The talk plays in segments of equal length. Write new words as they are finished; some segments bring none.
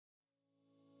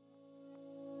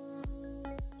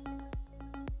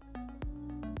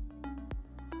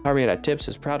PowerBI.tips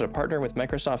is proud to partner with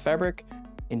Microsoft Fabric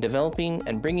in developing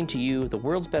and bringing to you the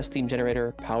world's best theme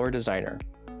generator, Power Designer.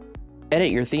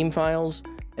 Edit your theme files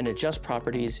and adjust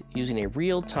properties using a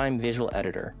real-time visual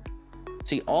editor.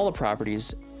 See all the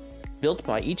properties built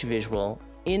by each visual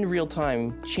in real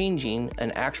time, changing an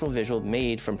actual visual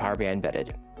made from Power BI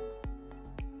Embedded.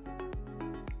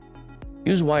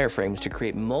 Use wireframes to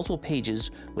create multiple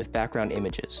pages with background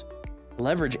images.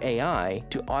 Leverage AI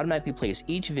to automatically place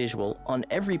each visual on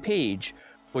every page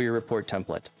for your report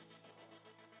template.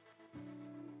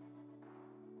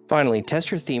 Finally,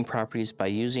 test your theme properties by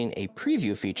using a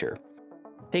preview feature.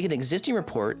 Take an existing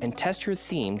report and test your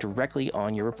theme directly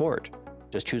on your report.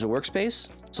 Just choose a workspace,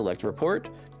 select report,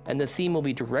 and the theme will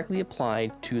be directly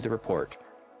applied to the report.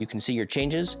 You can see your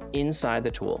changes inside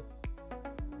the tool.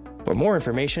 For more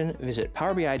information, visit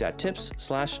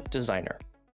PowerBI.tips/designer.